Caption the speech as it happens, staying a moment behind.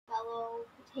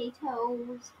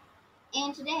potatoes.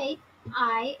 And today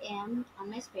I am on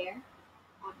my spare,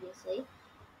 obviously.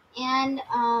 And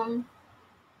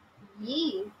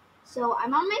yee. So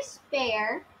I'm on my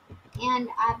spare and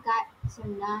I've got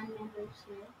some non-members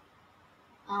here.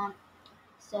 Um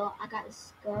so I got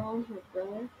this girl and her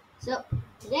brother. So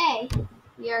today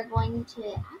we are going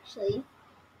to actually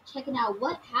checking out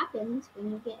what happens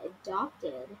when you get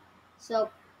adopted. So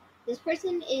this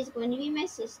person is going to be my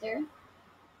sister.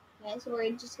 Okay, so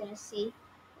we're just gonna see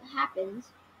what happens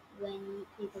when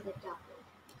people get adopted.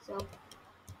 So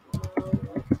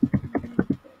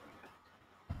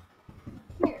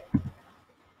here.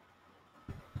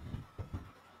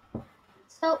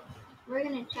 So we're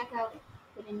gonna check out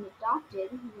getting adopted,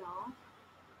 y'all.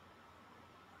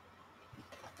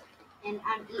 And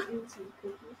I'm eating some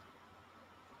cookies.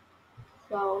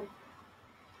 So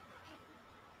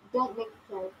don't make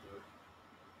fun of me.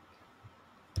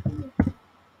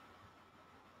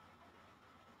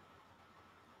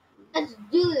 Let's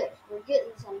do this. We're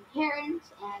getting some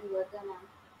parents and we're gonna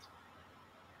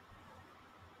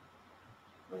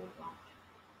oh my gosh.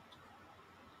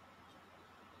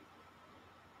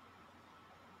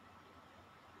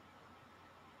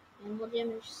 And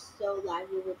William is so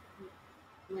lively with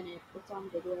when it's on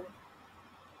video.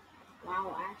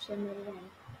 Wow, I actually made it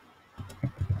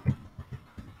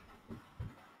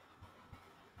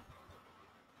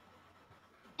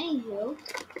in. Anywho,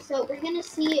 so we're gonna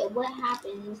see what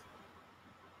happens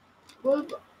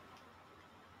with,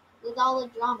 with all the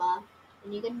drama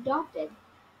when you get adopted.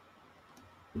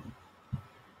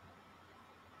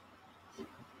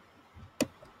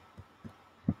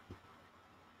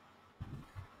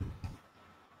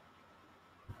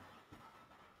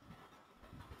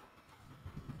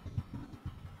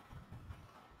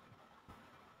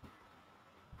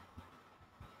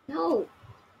 No,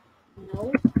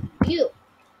 no, you.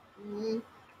 Mm,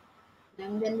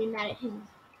 I'm gonna be mad at him.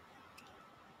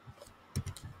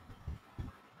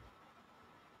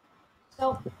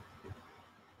 So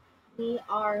we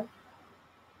are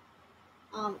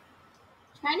um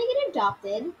trying to get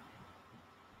adopted.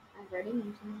 I've already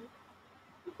mentioned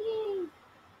it. Yay!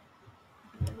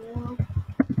 Well,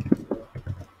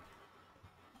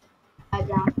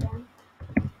 adopt them.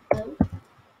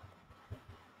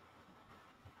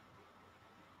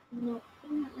 No,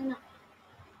 no, no, no.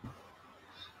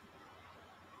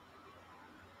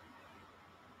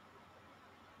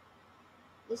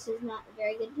 This is not a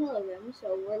very good pillow room,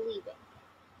 so we're leaving.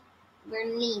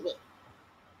 We're leaving.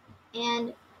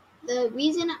 And the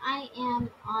reason I am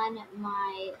on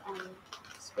my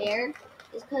spare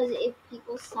is because if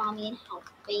people saw me and how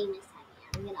famous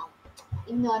I am,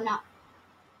 even though I'm not.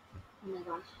 Oh my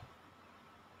gosh.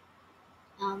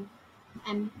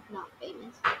 I'm not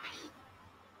famous.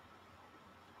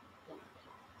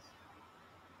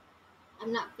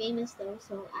 I'm not famous though,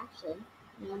 so actually,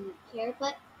 no one would care.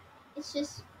 But it's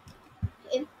just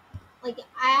if like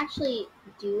I actually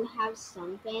do have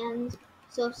some fans.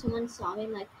 So if someone saw me,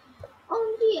 I'm like,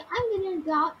 oh gee, I'm gonna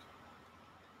adopt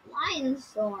Lion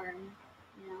Storm.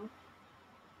 You know,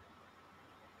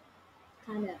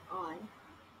 kind of odd.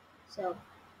 So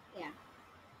yeah,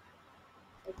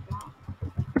 like that.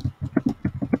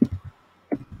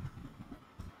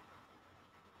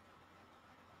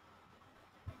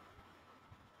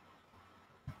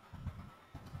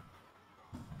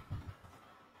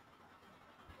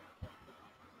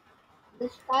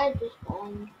 This guy just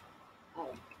falling. Oh,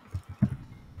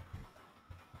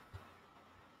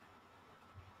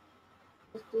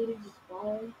 this dude is just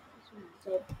falling.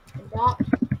 So adopt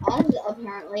us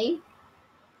apparently.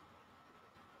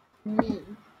 Hmm.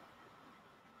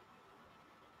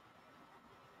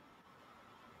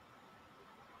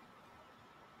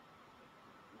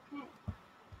 Okay.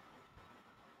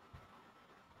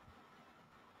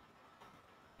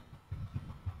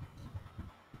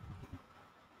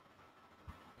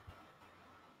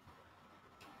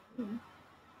 Hmm.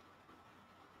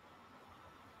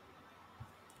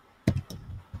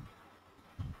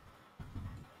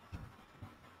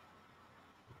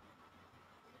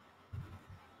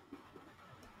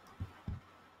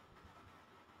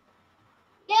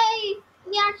 Yay!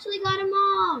 We actually got a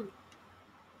mom.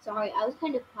 Sorry, I was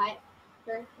kind of quiet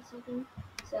for a second.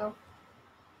 So,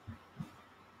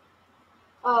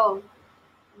 oh,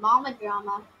 mama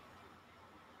drama.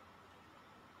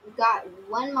 We got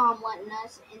one mom wanting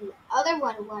us and the other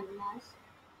one wanting us.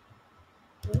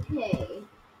 Okay,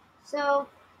 so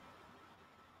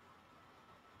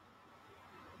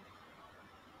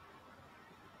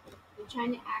we're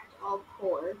trying to act all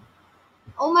poor.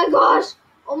 Oh my gosh!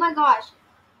 Oh my gosh!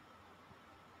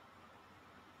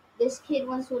 This kid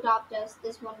wants to adopt us.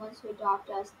 This one wants to adopt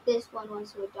us. This one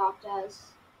wants to adopt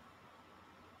us.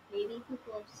 Maybe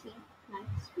people have seen my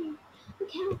screen.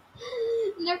 Okay.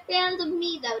 They're fans of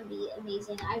me. That would be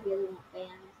amazing. I really want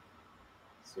fans.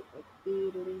 Super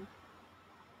doodly.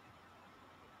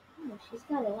 Oh, she's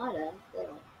got a lot of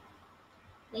little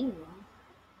things.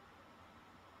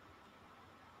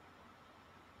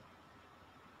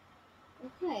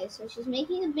 Okay, so she's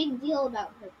making a big deal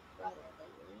about her brother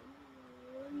lately.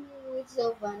 Ooh, it's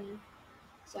so funny.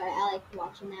 Sorry, I like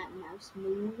watching that mouse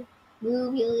move.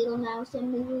 Move, you little mouse,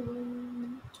 and move.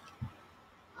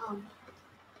 Um,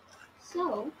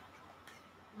 so,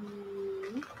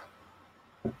 mm,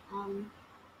 um,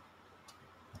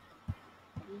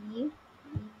 we-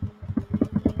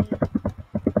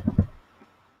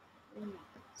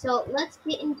 so let's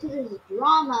get into this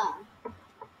drama.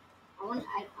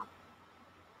 Alright.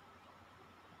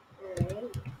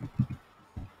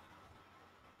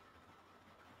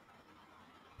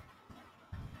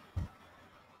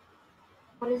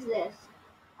 What is this?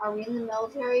 Are we in the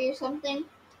military or something?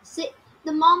 Sit.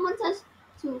 The mom wants us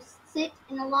to sit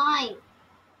in a line.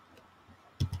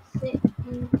 Sit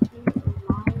in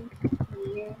a line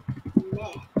near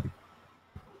me.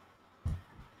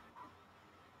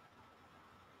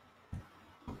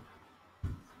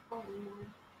 Oh, no.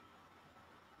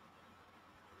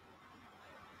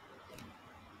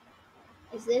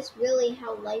 Is this really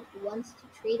how life wants to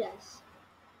treat us?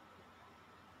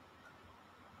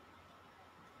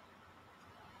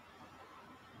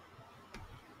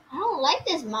 I don't like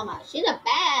this mama. She's a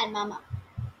bad mama.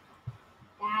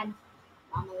 Bad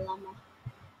mama llama.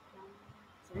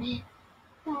 Sorry.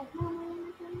 Bad mama llama.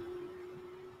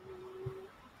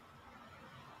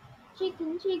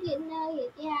 Chicken, chicken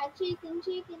nugget, yeah. Chicken,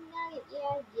 chicken nugget,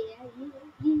 yeah, yeah,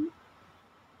 yeah.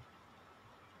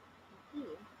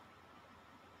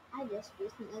 I just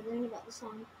recently learned about the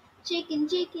song Chicken,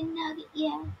 chicken nugget,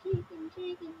 yeah. Chicken,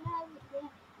 chicken nugget, yeah.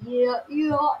 Yeah,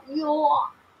 yeah, yeah.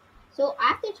 So I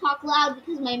have to talk loud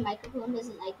because my microphone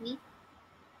doesn't like me.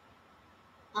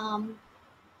 Oh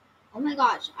my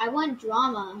gosh, I want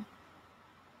drama.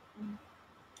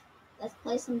 Let's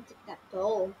play some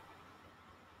tic-tac-toe.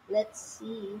 Let's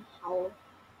see how.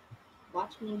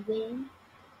 Watch me win.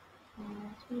 Now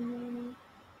watch me nay.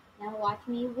 Now watch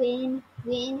me win.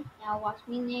 Win. Now watch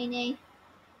me nay nay.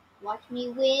 Watch me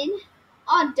win.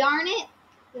 Oh darn it!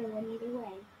 Gonna win either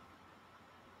way.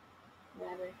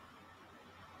 Whatever.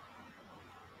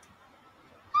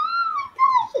 Oh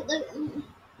my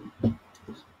gosh!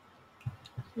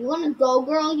 You wanna go,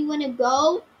 girl? You wanna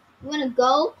go? You wanna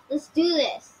go? Let's do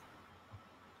this.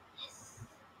 Yes.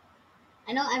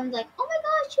 I know everyone's like, oh my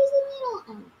gosh, choose the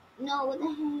middle. No, what the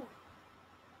heck?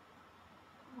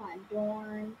 Oh,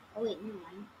 darn. Oh wait, never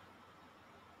mind.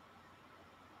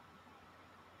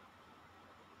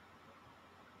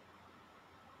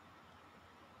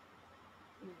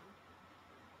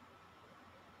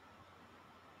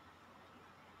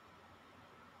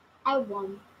 I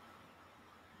won.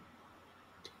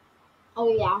 Oh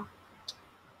yeah.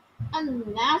 I'm the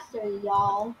master,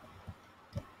 y'all.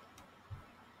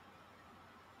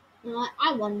 You know what?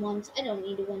 I won once. I don't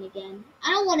need to win again. I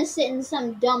don't want to sit in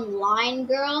some dumb line,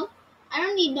 girl. I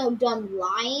don't need no dumb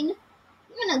line.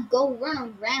 I'm gonna go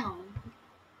run around.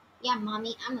 Yeah,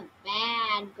 mommy, I'm a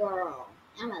bad girl.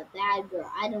 I'm a bad girl.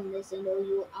 I don't listen to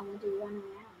you. I want to run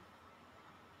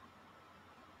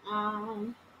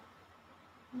around.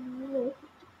 Look at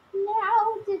the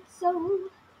clouds. It's so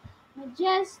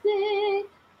majestic.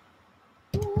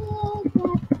 Look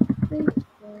at the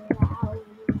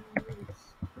clouds.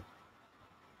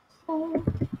 So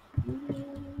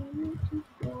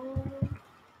beautiful.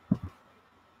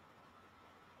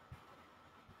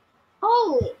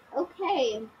 Oh,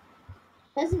 okay.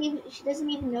 She doesn't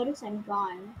even notice I'm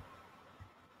gone.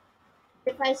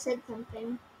 If I said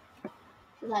something,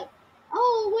 she's like,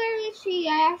 "Oh, where is she?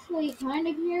 I actually kind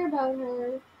of care about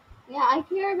her. Yeah, I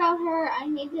care about her. I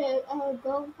need to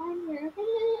go find her."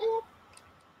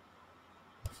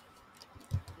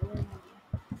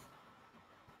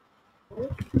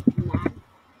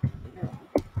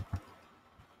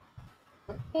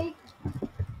 Okay.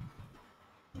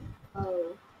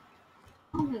 Oh.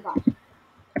 Oh my gosh.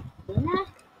 Lena?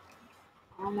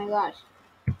 Oh my gosh.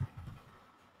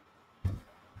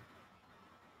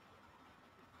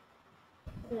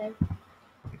 Good.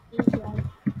 He's like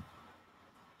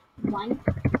one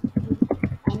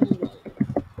anyway.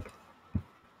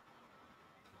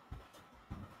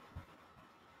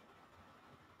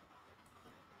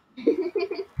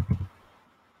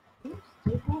 Oops,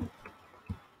 too bad.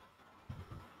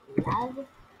 Love.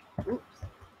 Oops.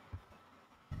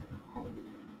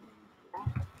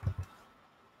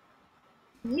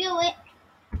 knew it.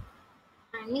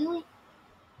 I knew it.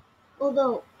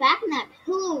 Although, back in that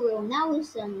pillow room, that was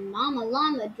some mama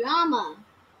llama drama.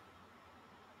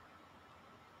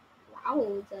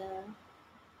 Wowza.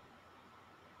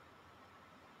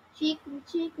 Chicken,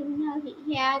 chicken nugget,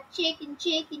 yeah. Chicken,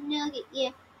 chicken nugget, yeah.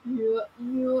 Yeah,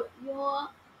 yeah, yeah.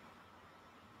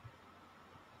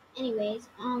 Anyways,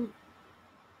 oh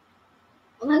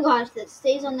my gosh, that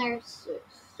stays on there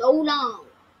so long.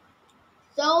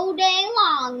 So dang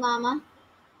long, mama.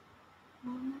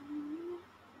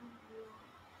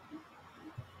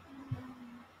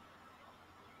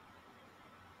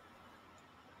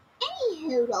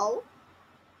 Anywho, though,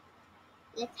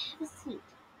 let's have a seat.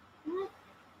 What?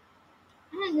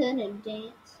 I'm gonna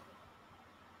dance.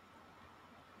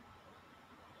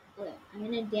 Look, I'm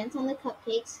gonna dance on the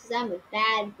cupcakes because I'm a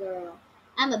bad girl.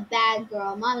 I'm a bad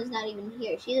girl. Mama's not even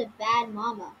here. She's a bad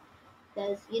mama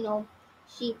because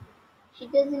she she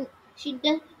doesn't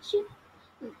she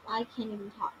I can't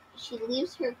even talk. She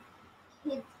leaves her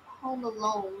kids home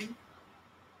alone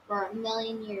for a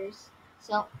million years.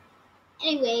 So,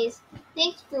 anyways,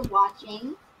 thanks for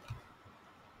watching.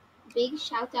 Big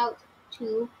shout out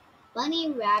to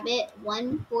Bunny Rabbit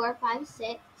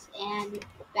 1456 and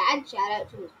bad shout out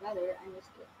to his brother. I'm just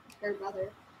kidding. Her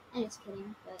brother. I'm just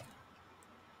kidding, but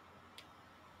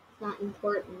it's not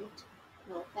important.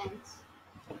 No offense.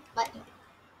 But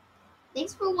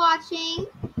thanks for watching.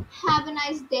 Have a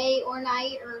nice day or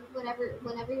night or whatever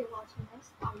whenever you're watching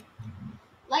this.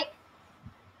 Like,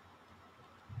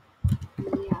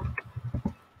 yeah.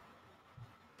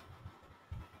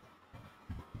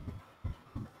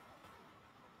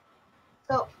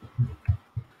 So,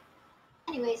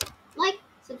 anyways, like,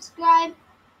 subscribe,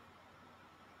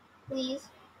 please,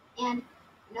 and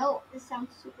no, this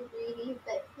sounds super greedy,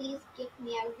 but please gift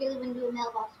me. I really want to do a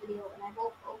mailbox video, and I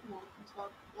won't open it until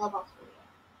mailbox video.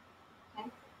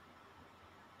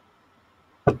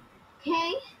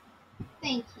 Okay?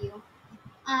 Thank you.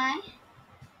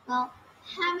 Well,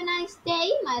 have a nice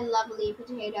day, my lovely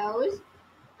potatoes.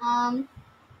 Um,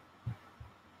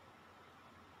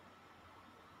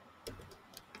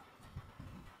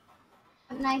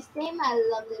 have a nice day, my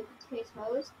lovely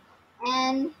potatoes.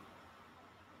 And,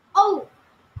 oh,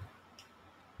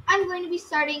 I'm going to be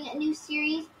starting a new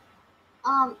series,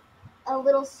 a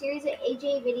little series of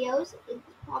AJ videos. It's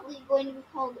probably going to be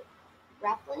called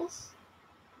Breathless.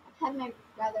 I've had my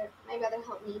brother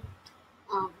help me,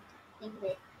 think of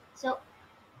it. So,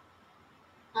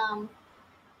 um,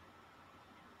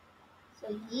 so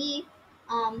he,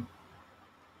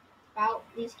 about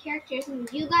these characters, and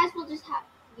you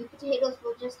potatoes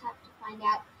will just have to find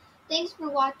out. Thanks for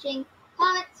watching.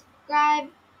 Comment, subscribe,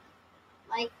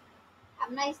 like,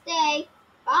 have a nice day.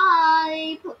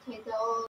 Bye, potatoes.